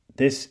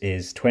This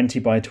is 20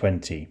 by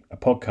 20, a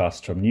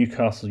podcast from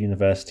Newcastle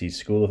University's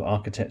School of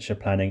Architecture,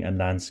 Planning and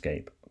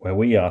Landscape, where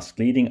we ask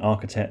leading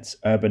architects,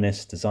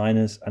 urbanists,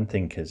 designers and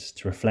thinkers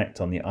to reflect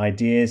on the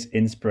ideas,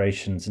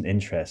 inspirations and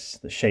interests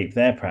that shape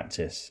their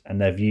practice and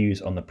their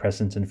views on the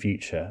present and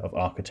future of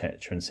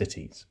architecture and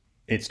cities.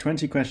 It's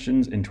 20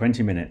 questions in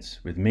 20 minutes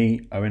with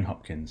me, Owen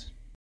Hopkins.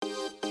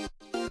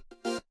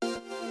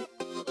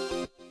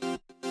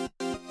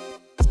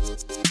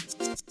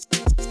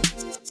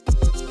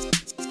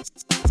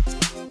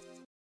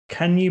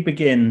 Can you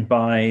begin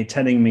by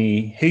telling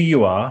me who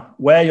you are,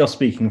 where you're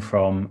speaking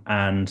from,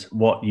 and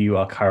what you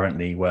are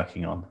currently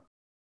working on?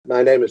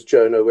 My name is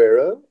Joe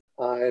Nowero.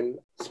 I'm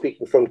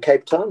speaking from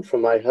Cape Town,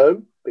 from my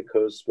home,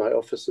 because my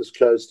office is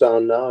closed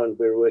down now and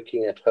we're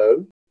working at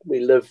home.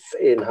 We live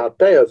in Hout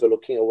Bay,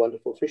 overlooking a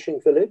wonderful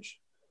fishing village,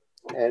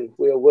 and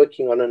we are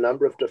working on a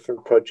number of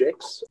different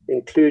projects,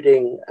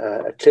 including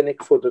a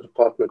clinic for the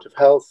Department of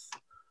Health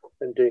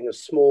and doing a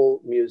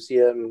small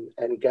museum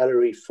and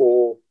gallery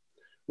for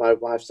my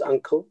wife's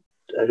uncle,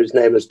 whose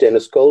name is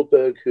Dennis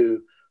Goldberg,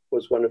 who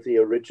was one of the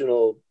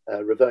original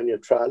Rivonia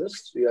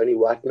trialists, the only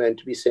white man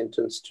to be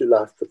sentenced to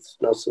life with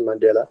Nelson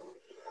Mandela,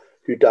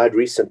 who died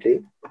recently.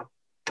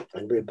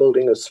 And we're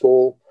building a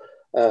small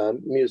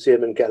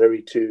museum and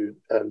gallery to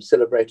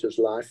celebrate his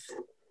life,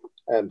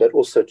 but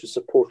also to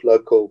support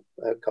local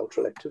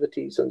cultural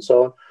activities and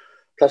so on.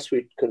 Plus,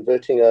 we're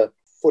converting a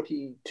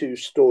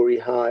 42-story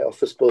high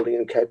office building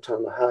in Cape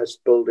Town, the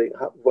highest building,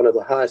 one of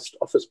the highest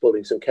office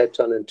buildings in Cape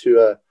Town, into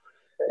a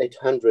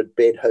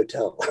 800-bed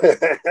hotel.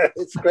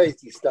 It's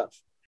crazy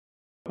stuff.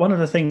 One of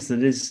the things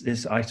that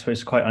is, I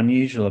suppose, quite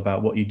unusual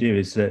about what you do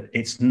is that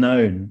it's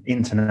known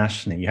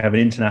internationally. You have an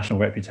international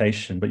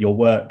reputation, but your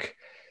work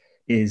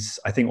is,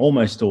 I think,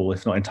 almost all,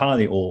 if not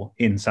entirely all,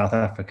 in South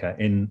Africa,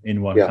 in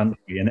one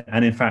country,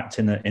 and in fact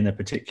in a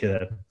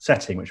particular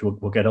setting, which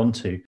we'll get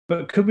onto.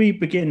 But could we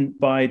begin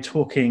by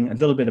talking a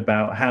little bit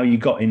about how you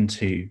got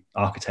into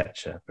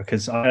architecture?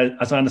 Because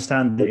as I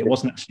understand it, it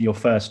wasn't actually your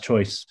first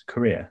choice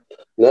career.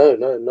 No,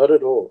 not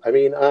at all. I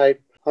mean, I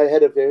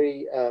had a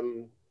very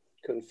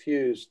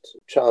confused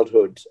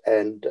childhood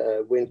and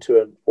went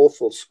to an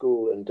awful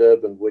school in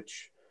Durban,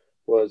 which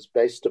was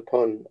based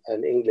upon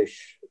an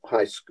English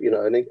high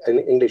school, an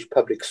English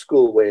public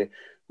school where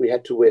we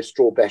had to wear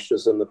straw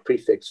bashes and the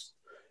prefects,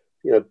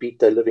 beat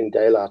the living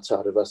daylights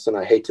out of us, and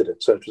I hated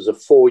it. So it was a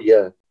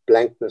 4-year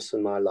blankness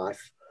in my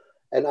life.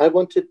 And I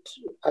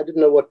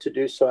didn't know what to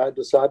do, so I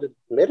decided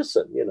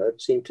medicine.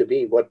 It seemed to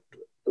be what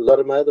a lot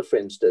of my other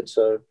friends did.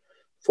 So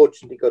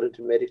fortunately got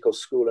into medical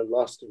school and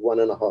lasted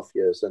 1.5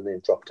 years and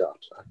then dropped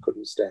out. I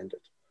couldn't stand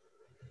it.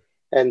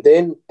 And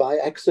then by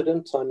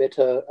accident, I met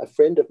a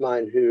friend of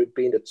mine who had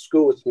been at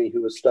school with me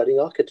who was studying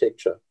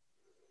architecture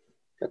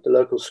at the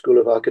local School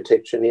of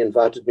Architecture. And he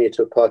invited me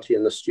to a party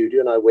in the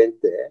studio and I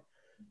went there.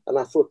 And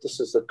I thought,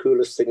 this is the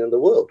coolest thing in the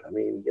world. I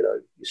mean,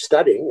 you're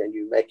studying and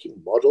you're making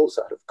models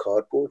out of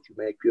cardboard. You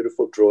make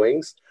beautiful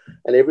drawings.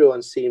 And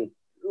everyone seemed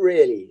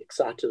really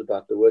excited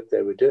about the work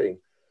they were doing.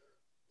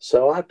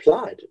 So I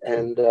applied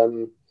and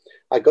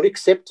I got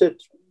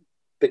accepted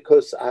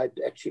because I'd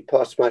actually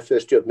passed my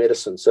first year of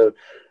medicine. So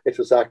it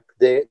was like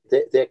their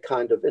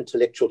kind of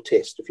intellectual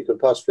test. If you can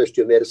pass first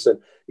year of medicine,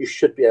 you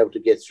should be able to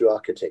get through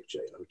architecture,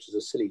 which is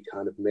a silly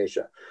kind of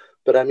measure.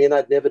 But I mean,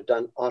 I'd never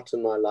done art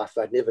in my life.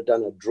 I'd never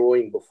done a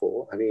drawing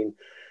before. I mean,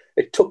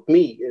 it took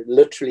me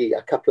literally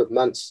a couple of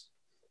months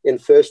in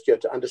first year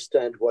to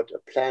understand what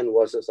a plan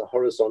was as a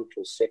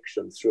horizontal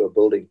section through a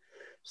building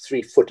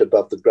 3 foot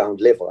above the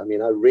ground level. I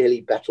mean, I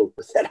really battled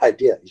with that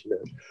idea,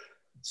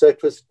 So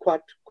it was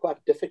quite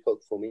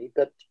difficult for me,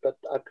 but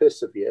I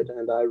persevered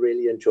and I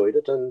really enjoyed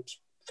it and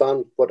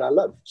found what I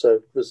love. So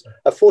it was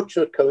a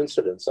fortunate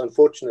coincidence.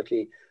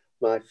 Unfortunately,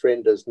 my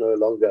friend is no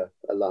longer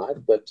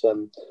alive, but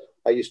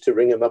I used to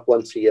ring him up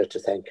once a year to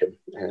thank him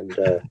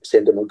and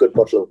send him a good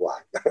bottle of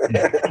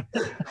wine.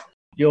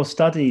 Your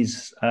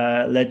studies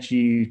led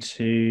you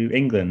to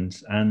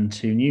England and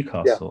to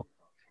Newcastle.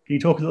 Yeah. Can you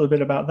talk a little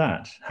bit about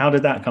that? How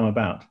did that come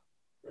about?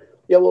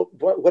 Yeah, well,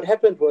 what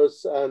happened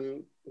was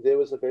there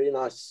was a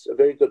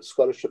very good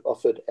scholarship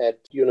offered at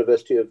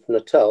University of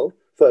Natal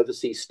for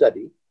overseas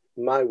study.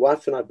 My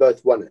wife and I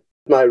both won it.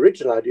 My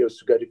original idea was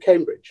to go to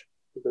Cambridge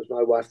because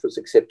my wife was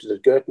accepted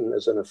at Girton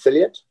as an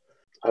affiliate.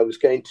 I was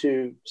going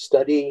to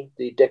study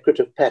the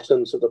decorative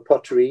patterns of the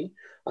pottery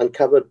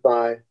uncovered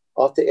by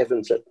Arthur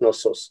Evans at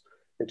Knossos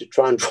and to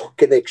try and draw a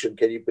connection,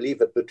 can you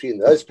believe it, between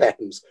those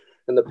patterns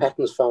and the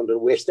patterns found in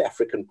West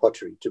African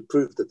pottery to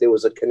prove that there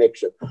was a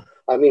connection.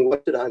 I mean,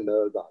 what did I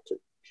know about it?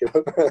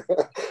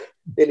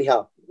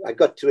 Anyhow, I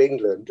got to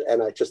England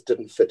and I just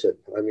didn't fit in.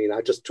 I mean,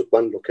 I just took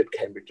one look at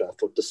Cambridge. I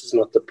thought, this is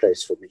not the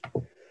place for me.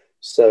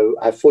 So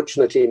I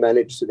fortunately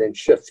managed to then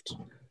shift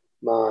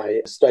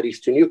my studies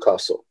to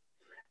Newcastle.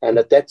 And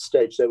at that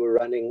stage, they were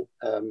running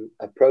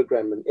a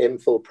program, an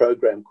MPhil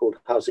program called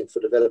Housing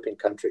for Developing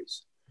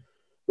Countries,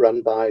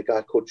 run by a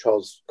guy called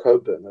Charles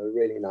Coburn, a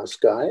really nice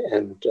guy,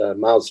 and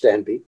Miles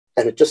Danby.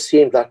 And it just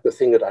seemed like the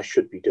thing that I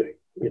should be doing,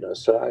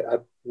 So I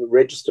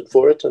registered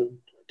for it and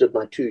did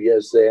my 2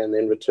 years there and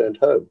then returned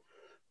home.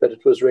 but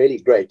it was really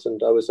great.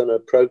 And I was on a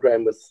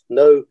program with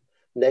no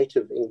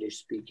native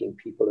English-speaking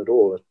people at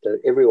all.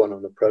 Everyone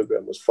on the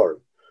program was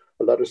foreign.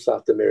 A lot of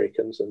South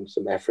Americans and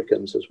some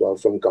Africans as well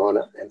from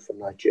Ghana and from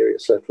Nigeria.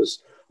 So it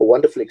was a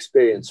wonderful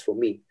experience for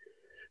me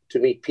to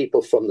meet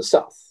people from the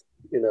South,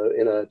 in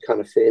a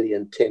kind of fairly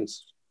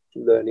intense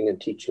learning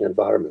and teaching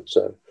environment.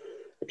 So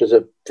it was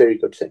a very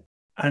good thing.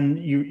 And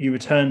you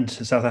returned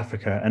to South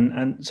Africa.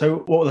 And so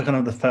what were the kind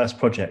of the first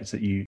projects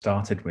that you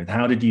started with?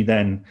 How did you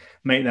then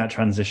make that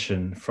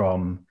transition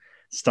from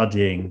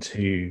studying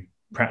to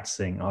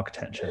practicing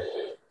architecture?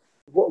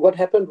 What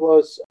happened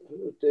was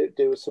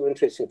there were some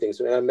interesting things.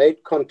 I mean, I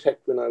made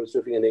contact when I was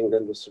living in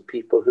England with some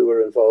people who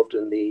were involved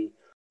in the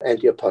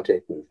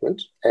anti-apartheid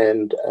movement.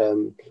 And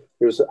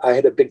I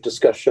had a big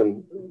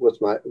discussion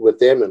with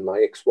them and my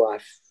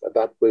ex-wife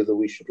about whether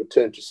we should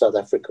return to South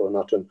Africa or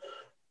not. And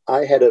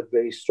I had a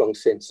very strong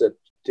sense that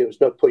there was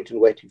no point in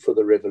waiting for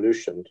the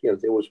revolution.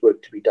 There was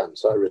work to be done.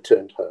 So I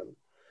returned home.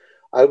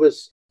 I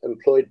was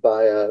employed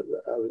I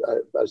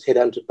was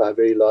headhunted by a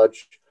very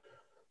large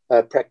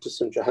practice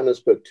in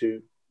Johannesburg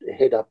to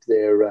head up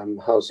their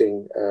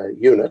housing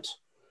unit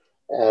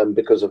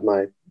because of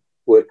my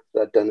work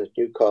that I'd done at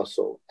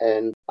Newcastle.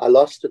 And I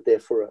lasted there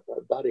for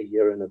about a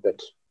year and a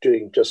bit,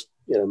 doing just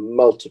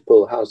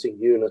multiple housing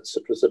units.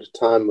 It was at a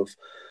time of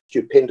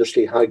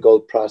stupendously high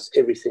gold price.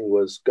 Everything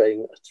was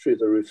going through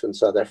the roof in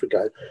South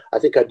Africa. I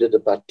think I did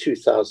about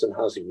 2,000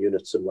 housing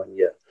units in 1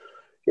 year.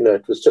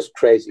 It was just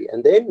crazy.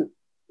 And then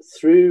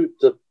through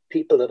the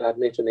people that I'd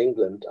met in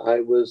England,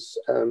 I was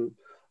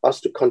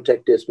asked to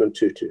contact Desmond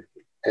Tutu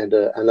and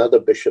another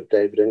bishop,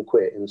 David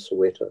Nkwe, in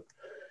Soweto.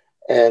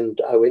 And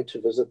I went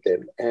to visit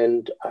them,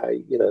 and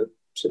I,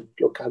 said,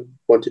 look, I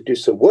want to do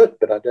some work,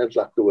 but I don't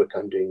like the work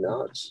I'm doing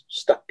now. It's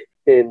stuck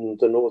in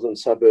the northern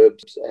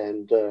suburbs,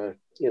 and,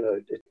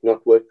 it's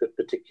not work that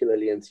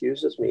particularly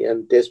enthuses me.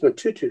 And Desmond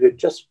Tutu, who had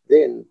just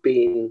then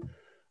been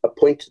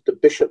appointed the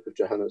Bishop of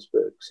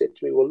Johannesburg, said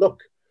to me, well,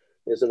 look,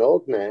 there's an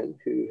old man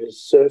who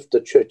has served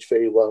the church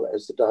very well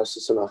as the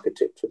diocesan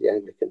architect for the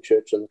Anglican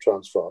Church in the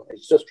Transvaal.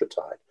 He's just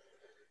retired.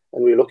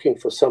 And we're looking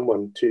for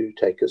someone to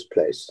take his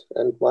place.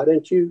 And why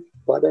don't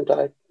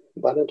I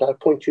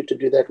appoint you to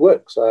do that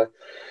work? So I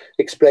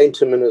explained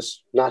to him in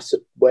as nice a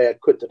way I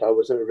could that I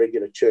wasn't a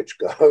regular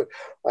churchgoer.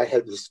 I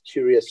had this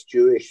curious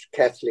Jewish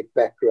Catholic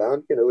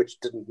background, which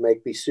didn't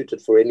make me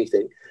suited for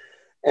anything.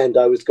 And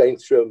I was going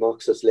through a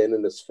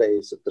Marxist-Leninist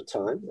phase at the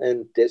time.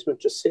 And Desmond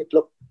just said,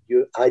 look,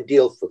 you're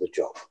ideal for the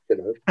job.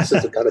 This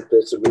is the kind of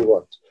person we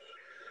want.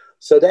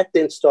 So that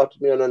then started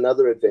me on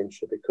another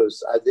adventure,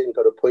 because I then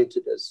got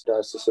appointed as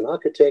diocesan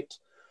architect,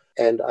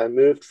 and I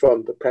moved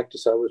from the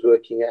practice I was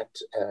working at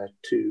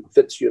to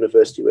Wits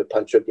University, where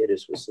Pancho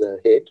Guedes was the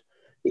head.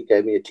 He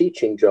gave me a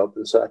teaching job,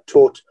 and so I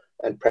taught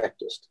and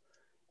practiced.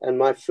 And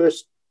my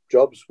first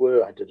jobs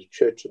were, I did a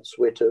church in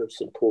Soweto,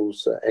 St.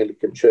 Paul's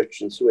Anglican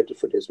Church in Soweto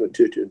for Desmond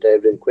Tutu and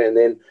David Nkwe, and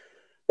then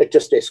it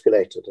just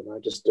escalated, and I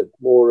just did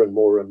more and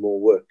more and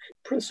more work,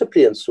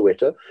 principally in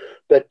Soweto,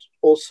 but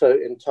also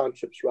in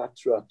townships right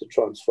throughout the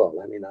Transvaal.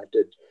 I mean, I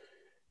did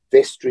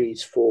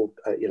vestries for,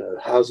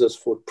 houses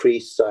for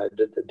priests. I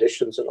did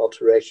additions and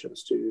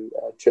alterations to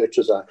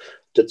churches. I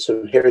did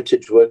some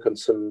heritage work on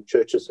some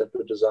churches that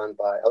were designed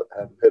by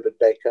Herbert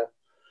Baker,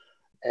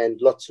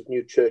 and lots of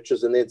new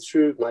churches. And then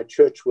through my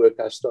church work,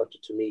 I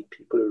started to meet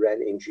people who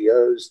ran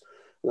NGOs,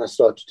 and I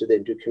started to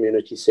then do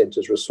community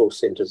centers, resource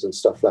centers, and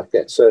stuff like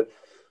that. So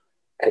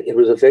it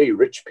was a very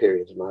rich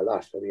period in my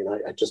life. I mean,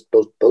 I just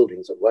built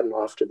buildings one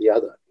after the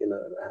other, and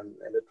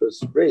it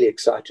was really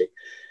exciting.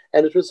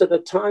 And it was at a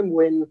time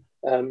when,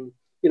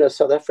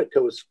 South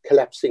Africa was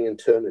collapsing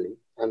internally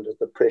under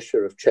the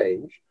pressure of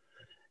change.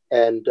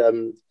 And,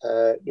 the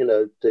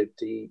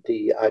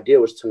idea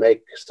was to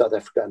make South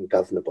Africa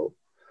ungovernable.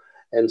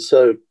 And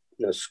so,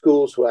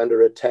 schools were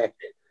under attack,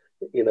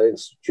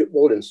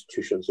 all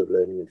institutions of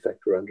learning, in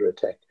fact, were under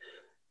attack.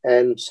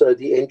 And so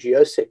the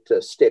NGO sector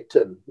stepped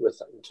in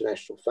with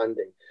international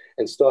funding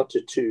and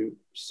started to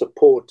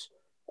support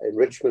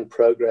enrichment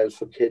programs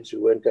for kids who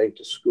weren't going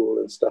to school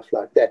and stuff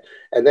like that.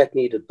 And that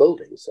needed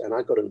buildings. And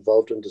I got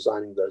involved in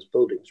designing those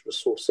buildings,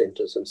 resource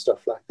centers and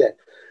stuff like that.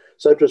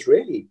 So it was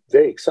really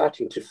very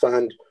exciting to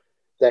find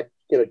that,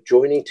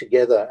 joining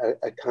together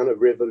a kind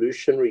of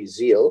revolutionary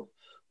zeal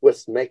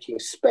with making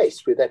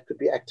space where that could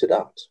be acted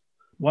out.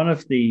 One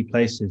of the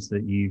places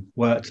that you've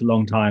worked a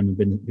long time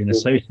and been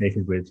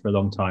associated with for a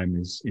long time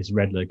is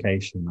Red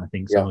Location. I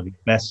think some of your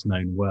best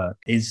known work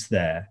is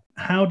there.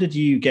 How did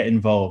you get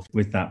involved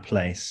with that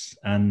place?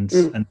 And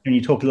can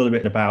you talk a little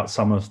bit about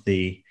some of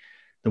the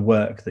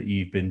work that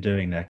you've been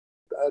doing there?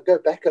 I'll go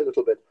back a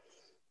little bit.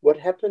 What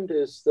happened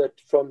is that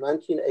from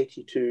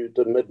 1980 to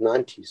the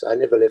mid-90s, I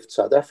never left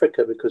South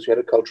Africa because we had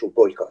a cultural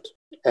boycott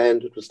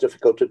and it was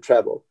difficult to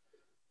travel.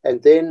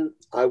 And then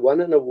I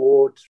won an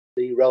award,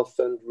 the Ralph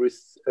and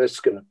Ruth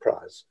Erskine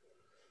Prize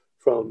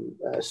from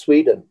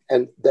Sweden.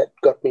 And that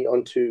got me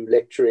onto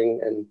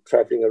lecturing and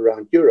traveling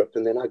around Europe.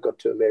 And then I got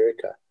to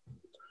America.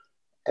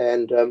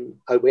 And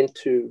I went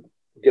to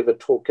give a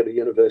talk at a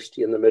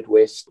university in the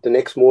Midwest. The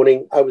next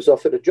morning, I was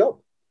offered a job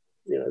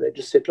they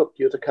just said, look,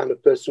 you're the kind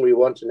of person we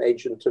want, an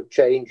agent of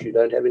change. You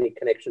don't have any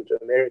connection to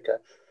America.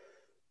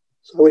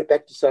 So I went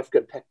back to South Africa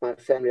and packed my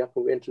family up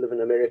and went to live in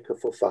America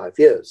for 5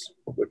 years,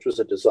 which was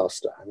a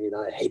disaster. I mean,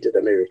 I hated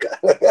America.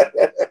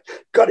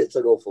 God, it's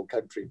an awful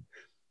country.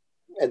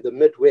 And the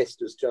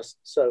Midwest is just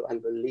so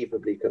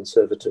unbelievably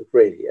conservative,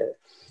 really.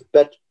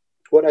 But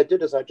what I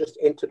did is I just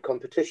entered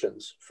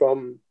competitions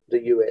from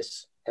the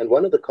US. And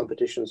one of the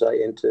competitions I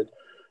entered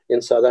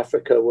in South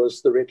Africa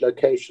was the Red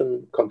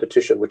Location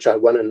competition, which I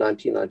won in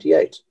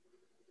 1998.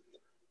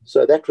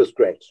 So that was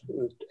great.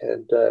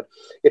 And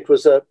it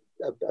was a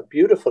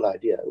beautiful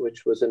idea,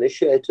 which was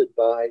initiated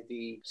by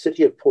the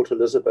city of Port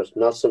Elizabeth,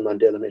 Nelson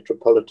Mandela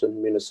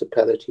Metropolitan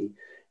Municipality,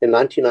 in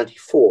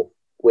 1994,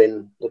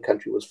 when the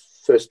country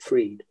was first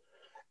freed,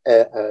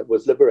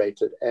 was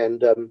liberated.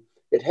 And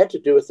it had to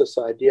do with this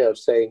idea of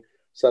saying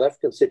South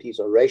African cities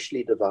are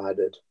racially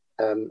divided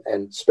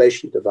and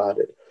spatially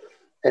divided.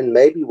 And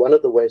maybe one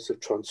of the ways of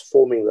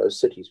transforming those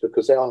cities,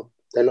 because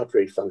they're not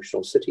very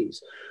functional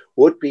cities,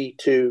 would be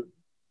to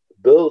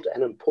build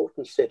an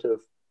important set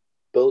of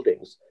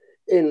buildings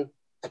in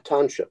a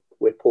township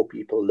where poor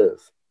people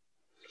live.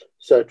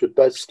 So it would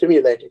both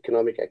stimulate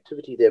economic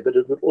activity there, but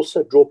it would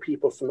also draw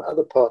people from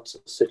other parts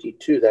of the city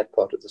to that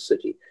part of the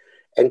city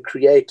and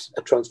create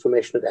a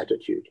transformation of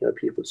attitude.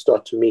 People would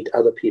start to meet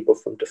other people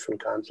from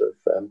different kinds of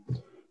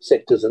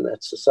sectors in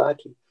that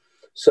society.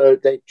 So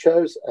they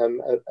chose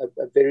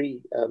a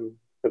very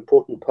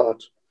important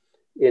part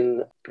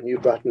in New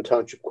Brighton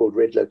Township called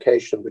Red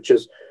Location, which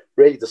is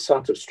really the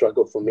site of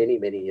struggle for many,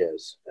 many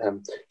years.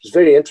 It was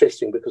very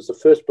interesting because the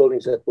first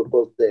buildings that were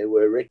built there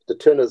were erected at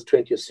the turn of the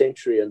 20th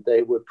century, and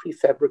they were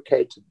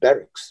prefabricated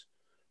barracks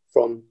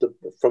from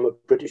a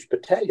British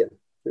battalion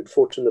who'd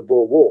fought in the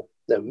Boer War.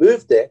 They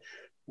moved there.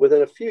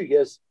 Within a few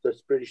years, the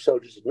British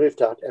soldiers had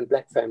moved out and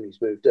black families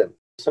moved in.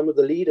 Some of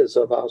the leaders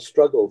of our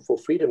struggle for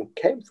freedom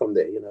came from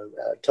there.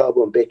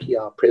 Thabo Mbeki,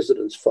 our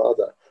president's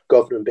father,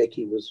 Govan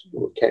Mbeki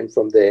came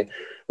from there.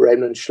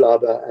 Raymond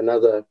Schlauber,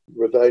 another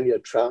Rivonia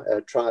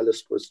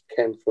trialist,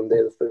 came from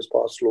there. The first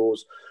pass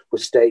laws were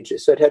staged.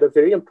 So it had a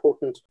very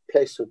important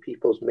place in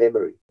people's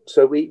memory.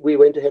 So we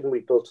went ahead and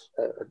we built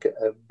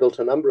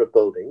a number of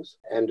buildings,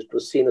 and it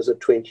was seen as a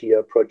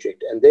 20-year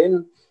project. And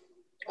then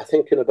I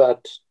think in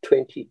about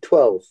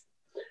 2012,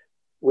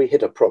 we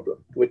hit a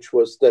problem, which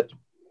was that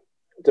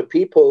the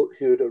people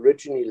who had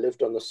originally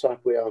lived on the site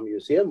where our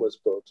museum was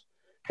built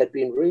had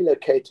been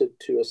relocated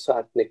to a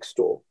site next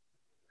door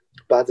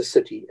by the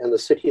city, and the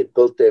city had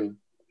built them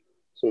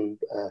some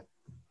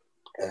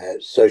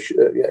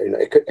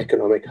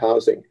economic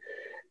housing,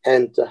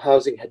 and the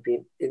housing had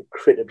been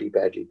incredibly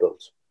badly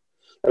built.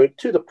 I mean,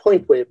 to the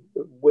point where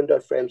window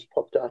frames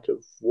popped out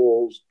of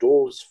walls,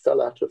 doors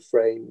fell out of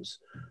frames,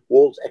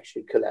 walls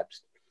actually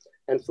collapsed.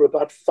 And for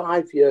about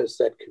 5 years,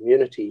 that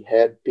community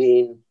had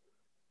been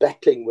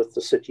battling with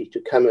the city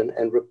to come in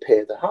and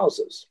repair the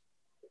houses.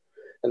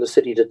 And the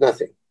city did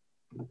nothing.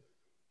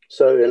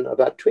 So in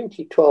about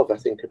 2012, I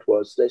think it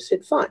was, they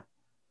said, fine,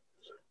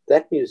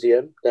 that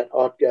museum, that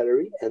art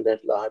gallery, and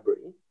that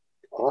library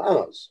are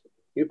ours.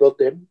 You built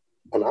them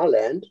on our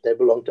land. They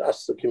belong to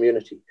us, the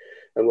community.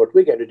 And what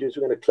we're going to do is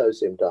we're going to close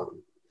them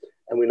down.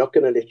 And we're not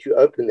going to let you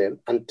open them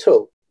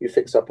until you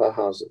fix up our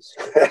houses.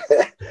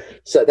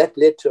 So that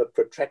led to a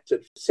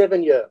protracted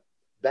 7-year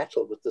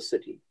battle with the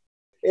city.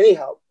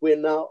 Anyhow, we're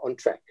now on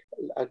track.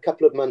 A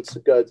couple of months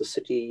ago, the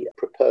city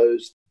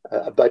proposed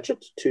a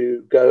budget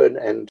to go in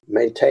and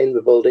maintain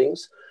the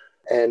buildings.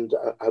 And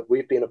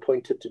we've been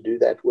appointed to do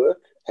that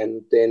work.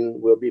 And then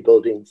we'll be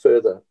building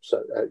further.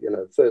 So,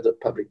 further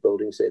public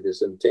buildings there.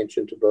 There's an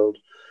intention to build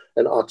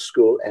an art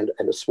school and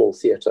a small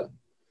theatre.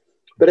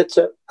 But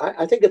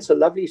I think it's a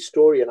lovely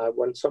story, and I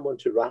want someone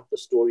to write the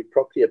story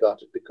properly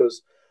about it,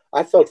 because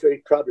I felt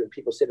very proud when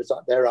people said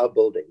they're our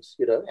buildings,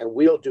 and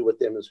we'll do with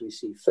them as we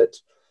see fit.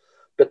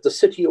 But the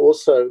city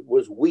also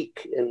was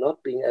weak in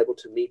not being able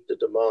to meet the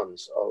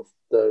demands of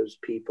those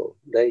people.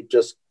 They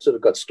just sort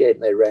of got scared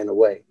and they ran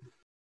away.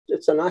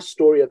 It's a nice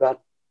story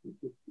about,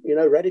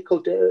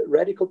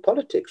 radical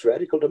politics,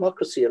 radical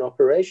democracy in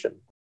operation.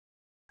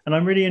 And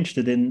I'm really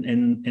interested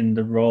in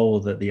the role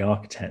that the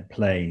architect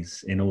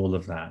plays in all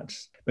of that,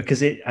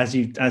 because as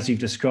you've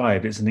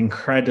described, it's an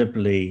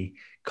incredibly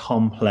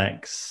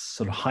complex,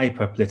 sort of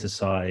hyper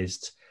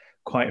politicized,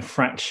 quite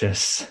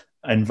fractious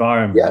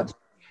environment. Yeah.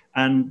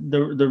 And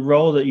the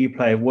role that you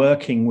play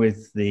working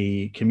with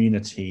the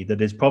community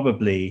that is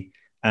probably,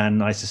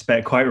 and I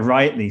suspect quite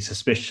rightly,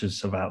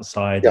 suspicious of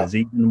outsiders,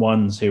 even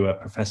ones who are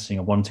professing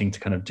or wanting to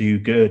kind of do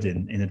good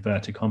in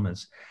inverted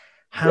commas.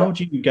 How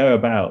do you go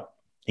about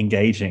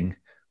engaging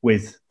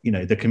with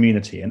the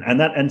community? And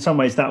that, in some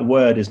ways, that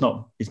word is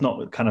not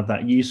kind of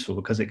that useful,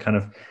 because it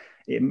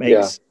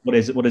makes what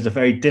is a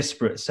very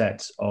disparate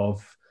set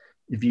of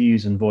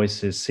views and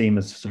voices seem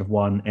as sort of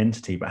one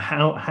entity. But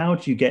how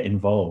do you get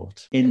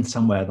involved in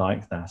somewhere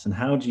like that, and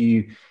how do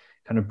you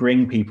kind of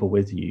bring people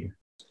with you?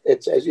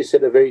 It's, as you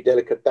said, a very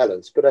delicate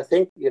balance. But I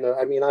think,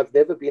 I've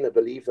never been a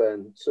believer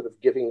in sort of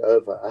giving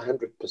over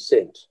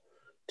 100%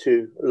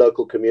 to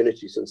local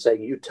communities and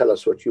saying, you tell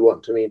us what you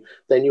want. I mean,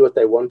 they knew what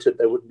they wanted.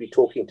 They wouldn't be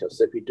talking to us.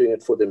 They'd be doing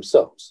it for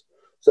themselves.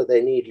 So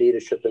they need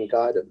leadership and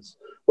guidance.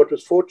 What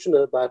was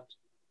fortunate about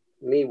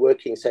me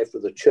working, say, for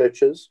the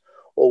churches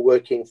or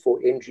working for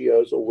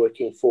NGOs or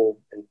working for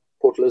in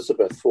Port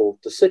Elizabeth for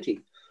the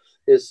city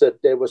is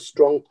that there were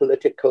strong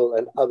political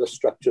and other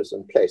structures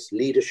in place,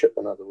 leadership,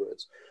 in other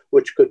words,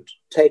 which could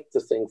take the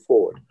thing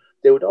forward.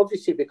 There would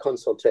obviously be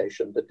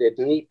consultation, but there'd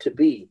need to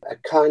be a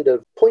kind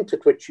of point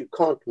at which you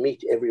can't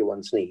meet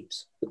everyone's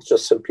needs. It's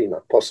just simply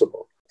not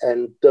possible.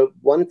 And the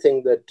one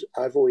thing that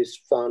I've always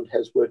found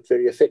has worked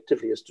very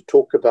effectively is to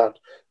talk about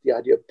the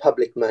idea of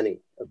public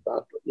money,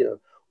 about,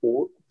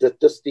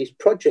 that these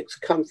projects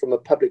come from a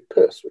public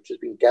purse, which has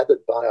been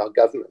gathered by our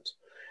government.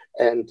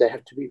 And they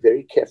have to be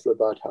very careful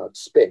about how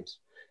it's spent.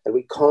 And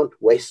we can't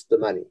waste the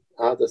money,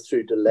 either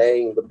through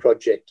delaying the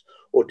project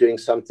or doing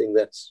something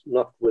that's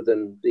not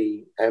within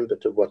the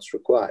ambit of what's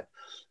required.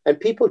 And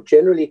people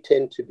generally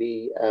tend to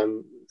be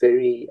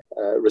very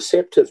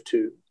receptive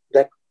to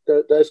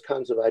those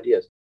kinds of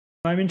ideas.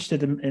 I'm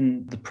interested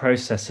in the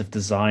process of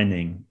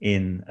designing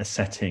in a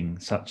setting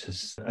such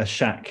as a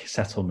shack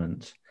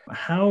settlement.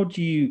 How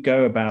do you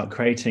go about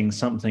creating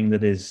something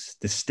that is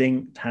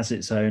distinct, has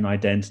its own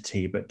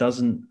identity, but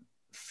doesn't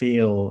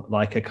feel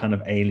like a kind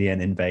of alien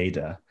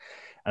invader,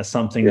 as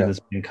something that has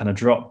been kind of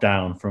dropped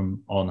down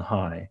from on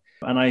high?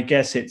 And I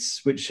guess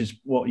which is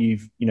what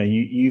you've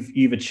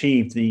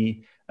achieved,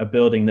 a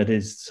building that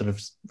is sort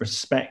of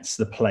respects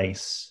the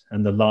place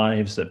and the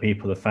lives that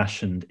people have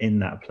fashioned in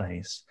that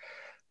place,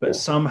 but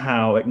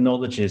somehow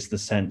acknowledges the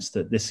sense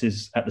that this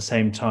is at the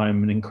same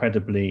time an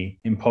incredibly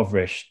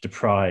impoverished,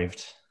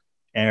 deprived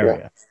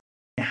area.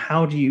 Yeah.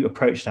 How do you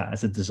approach that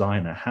as a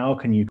designer? How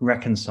can you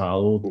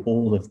reconcile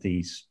all of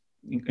these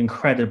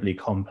incredibly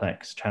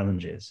complex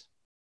challenges?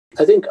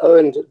 I think,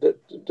 Owen,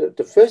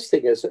 the first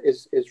thing is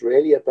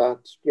really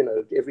about,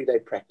 everyday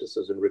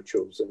practices and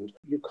rituals. And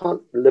you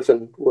can't live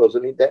in worlds. I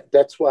mean,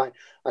 that's why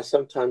I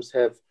sometimes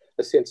have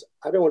a sense,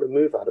 I don't want to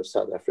move out of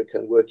South Africa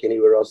and work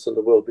anywhere else in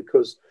the world,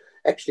 because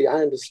actually I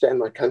understand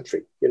my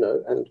country,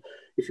 and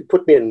if you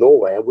put me in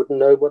Norway, I wouldn't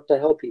know what the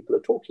hell people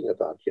are talking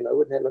about. I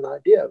wouldn't have an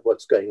idea of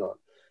what's going on.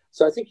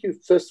 So I think you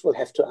first of all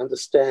have to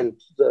understand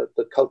the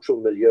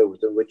cultural milieu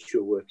within which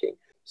you're working.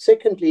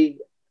 Secondly,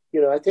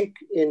 I think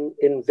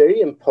in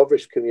very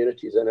impoverished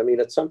communities, and I mean,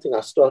 it's something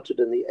I started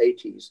in the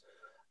 80s,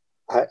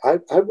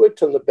 I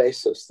worked on the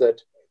basis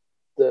that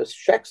the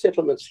shack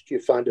settlements that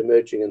you find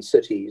emerging in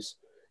cities,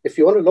 if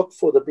you want to look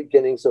for the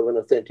beginnings of an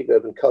authentic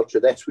urban culture,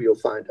 that's where you'll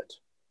find it.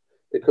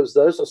 Because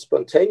those are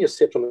spontaneous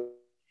settlements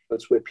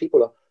where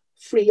people are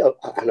free,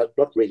 and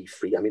not really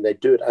free. I mean, they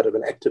do it out of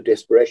an act of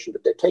desperation,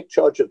 but they take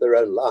charge of their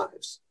own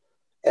lives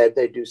and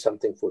they do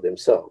something for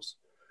themselves.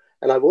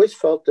 And I've always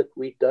felt that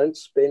we don't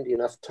spend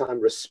enough time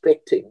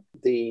respecting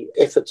the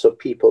efforts of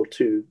people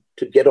to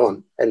get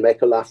on and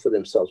make a life for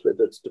themselves,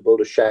 whether it's to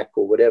build a shack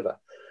or whatever.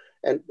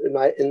 And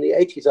in the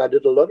 80s, I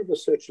did a lot of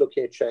research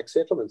looking at shack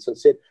settlements and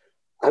said,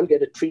 I'm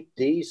going to treat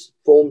these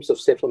forms of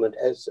settlement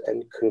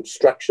and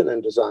construction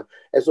and design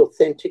as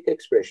authentic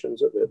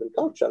expressions of urban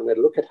culture. I'm going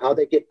to look at how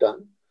they get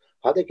done,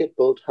 how they get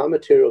built, how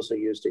materials are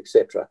used,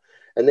 etc.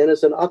 And then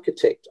as an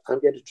architect,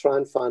 I'm going to try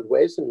and find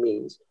ways and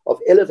means of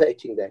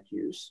elevating that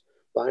use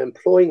by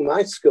employing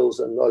my skills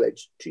and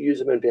knowledge to use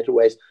them in better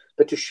ways,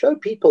 but to show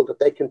people that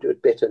they can do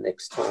it better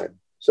next time.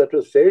 So it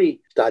was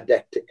very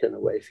didactic in a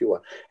way, if you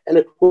want. And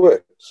it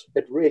worked.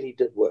 It really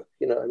did work.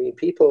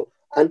 People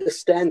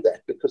understand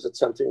that because it's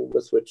something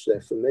with which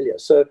they're familiar.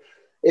 So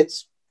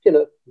it's,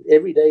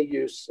 everyday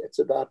use. It's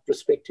about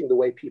respecting the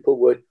way people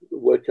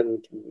work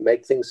and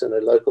make things in a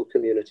local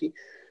community.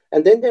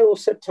 And then there are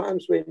also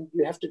times when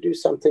you have to do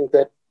something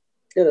that,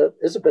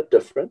 is a bit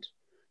different.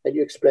 And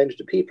you explain it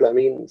to people. I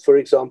mean, for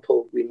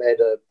example, we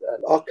made an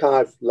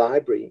archive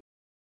library.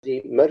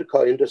 The motor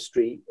car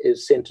industry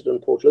is centered in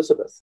Port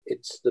Elizabeth.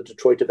 It's the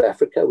Detroit of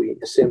Africa. We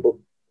assemble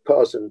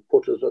cars in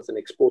Port Elizabeth and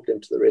export them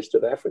to the rest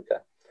of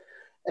Africa.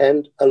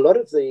 And a lot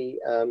of the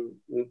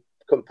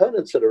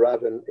components that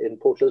arrive in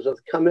Port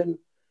Elizabeth come in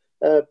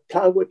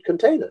plywood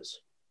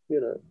containers,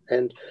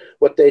 And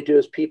what they do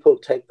is people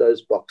take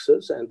those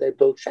boxes and they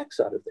build shacks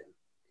out of them.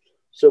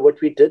 So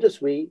what we did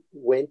is we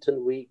went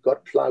and we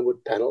got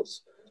plywood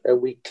panels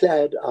and we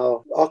clad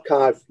our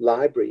archive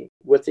library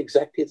with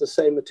exactly the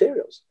same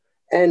materials.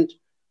 And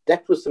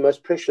that was the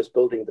most precious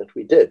building that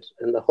we did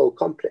in the whole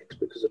complex,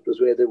 because it was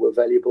where there were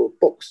valuable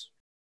books.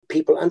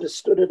 People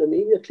understood it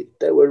immediately.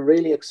 They were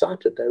really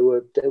excited. They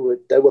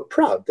were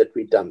proud that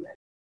we'd done that.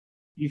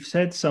 You've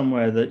said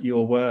somewhere that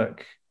your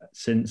work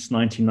since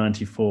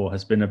 1994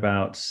 has been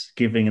about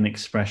giving an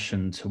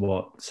expression to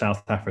what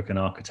South African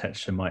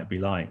architecture might be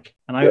like.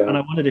 And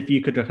I wondered if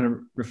you could kind of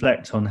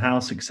reflect on how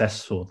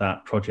successful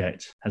that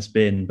project has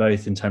been,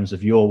 both in terms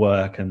of your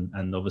work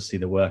and obviously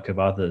the work of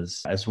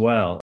others as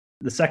well.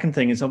 The second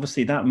thing is,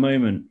 obviously, that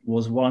moment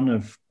was one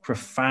of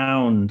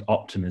profound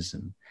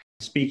optimism.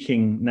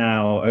 Speaking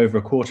now over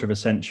a quarter of a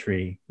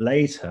century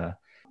later,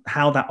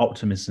 how that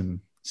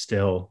optimism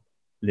still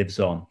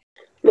lives on.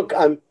 Look,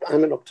 I'm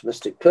an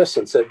optimistic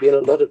person, so there have been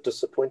a lot of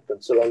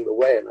disappointments along the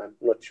way, and I'm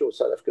not sure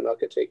South African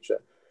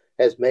architecture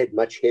has made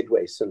much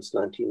headway since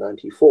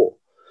 1994.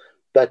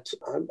 But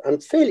I'm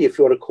fairly, if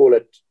you want to call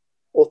it,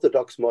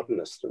 orthodox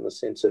modernist in the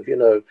sense of,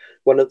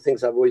 one of the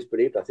things I've always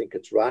believed, I think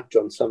it's right,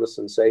 John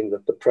Summerson saying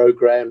that the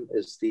program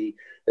is the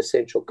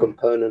essential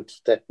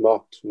component that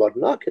marked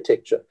modern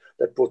architecture,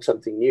 that brought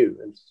something new,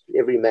 and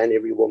every man,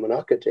 every woman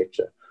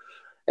architecture.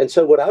 And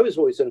so what I was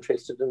always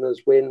interested in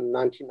is when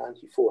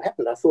 1994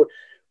 happened, I thought,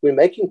 we're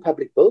making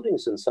public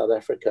buildings in South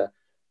Africa.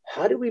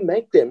 How do we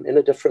make them in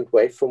a different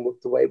way from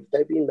the way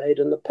they've been made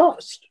in the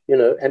past?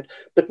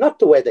 But not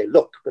the way they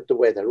look, but the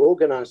way they're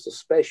organized, the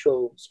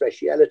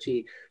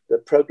spatiality, the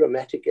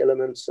programmatic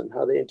elements and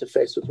how they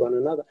interface with one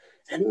another.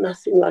 And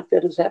nothing like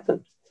that has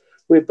happened.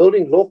 We're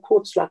building law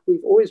courts like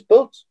we've always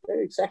built.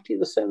 They're exactly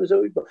the same as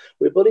we've built.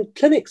 We're building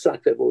clinics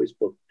like they've always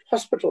built,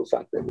 hospitals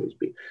like they've always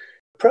been.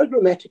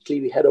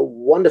 Programmatically, we had a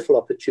wonderful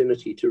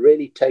opportunity to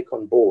really take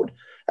on board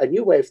a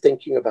new way of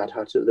thinking about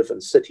how to live in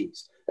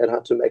cities and how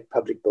to make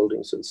public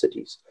buildings in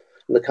cities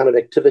and the kind of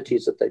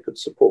activities that they could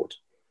support.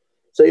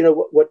 So,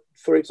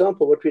 for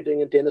example, what we're doing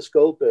in Dennis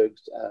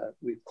Goldberg's,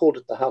 we've called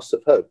it the House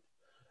of Hope.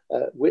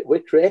 We're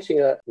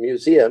creating a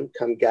museum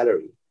come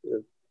gallery.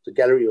 The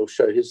gallery will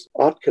show his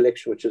art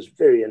collection, which is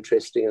very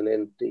interesting, and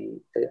then the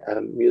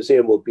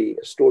museum will be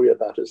a story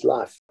about his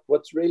life.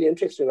 What's really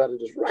interesting about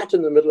it is right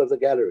in the middle of the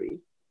gallery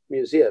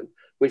museum,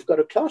 we've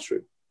got a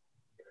classroom.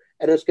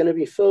 And it's going to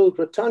be filled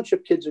with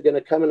township kids who are going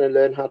to come in and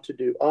learn how to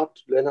do art,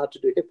 learn how to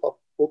do hip hop,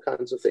 all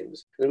kinds of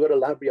things. And we've got a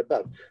library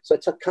above. So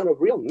it's a kind of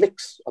real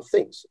mix of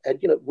things.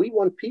 And, we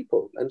want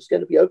people, and it's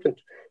going to be open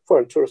to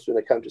foreign tourists when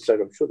they come to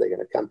Stoke. I'm sure they're going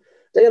to come.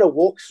 They're going to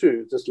walk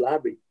through this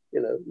library,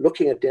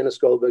 looking at Dennis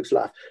Goldberg's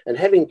life and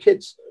having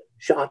kids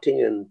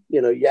shouting and,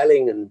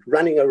 yelling and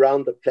running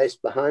around the place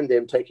behind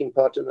them, taking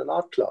part in an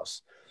art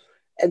class.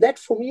 And that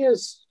for me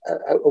is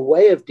a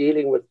way of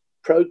dealing with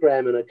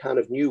program in a kind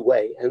of new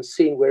way and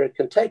seeing where it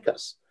can take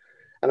us.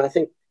 And I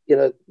think,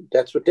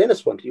 that's what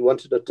Dennis wanted. He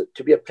wanted it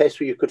to be a place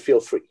where you could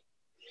feel free.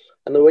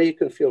 And the way you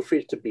can feel free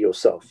is to be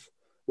yourself,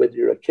 whether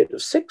you're a kid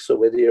of 6 or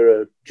whether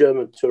you're a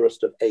German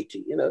tourist of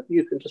 80,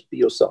 you can just be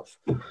yourself.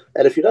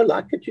 And if you don't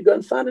like it, you go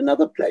and find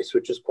another place,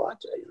 which is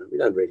quieter. We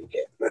don't really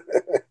care.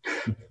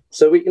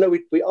 So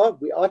we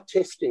are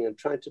testing and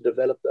trying to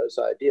develop those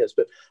ideas,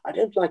 but I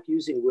don't like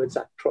using words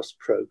like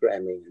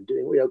cross-programming and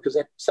doing, because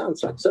that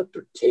sounds like so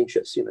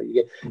pretentious. You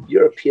get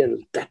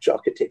European Dutch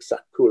architects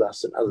like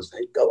Koolhaas and others,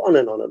 they go on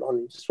and on and on.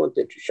 You just want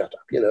them to shut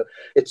up.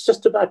 It's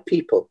just about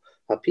people,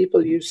 how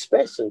people use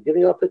space and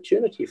giving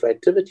opportunity for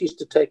activities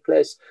to take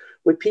place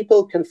where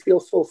people can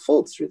feel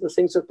fulfilled through the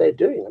things that they're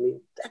doing. I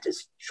mean, that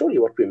is surely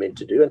what we're meant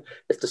to do. And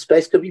if the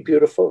space can be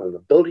beautiful and the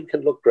building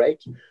can look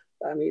great,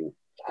 I mean,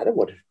 I don't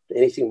want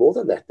anything more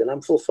than that. Then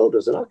I'm fulfilled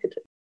as an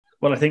architect.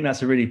 Well, I think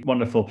that's a really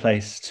wonderful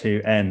place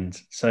to end.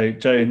 So,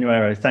 Joe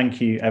Nyawo, thank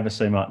you ever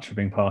so much for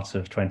being part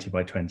of 20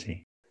 by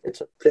 20.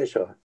 It's a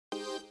pleasure.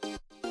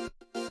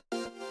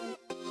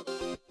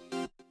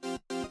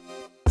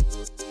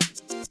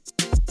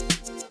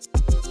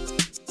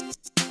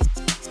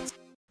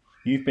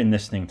 You've been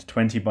listening to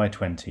 20 by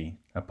 20,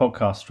 a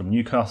podcast from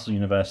Newcastle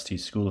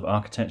University's School of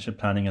Architecture,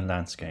 Planning and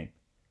Landscape.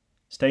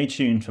 Stay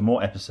tuned for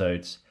more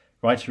episodes,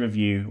 write a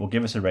review or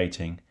give us a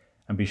rating,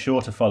 and be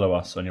sure to follow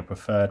us on your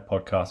preferred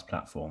podcast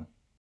platform.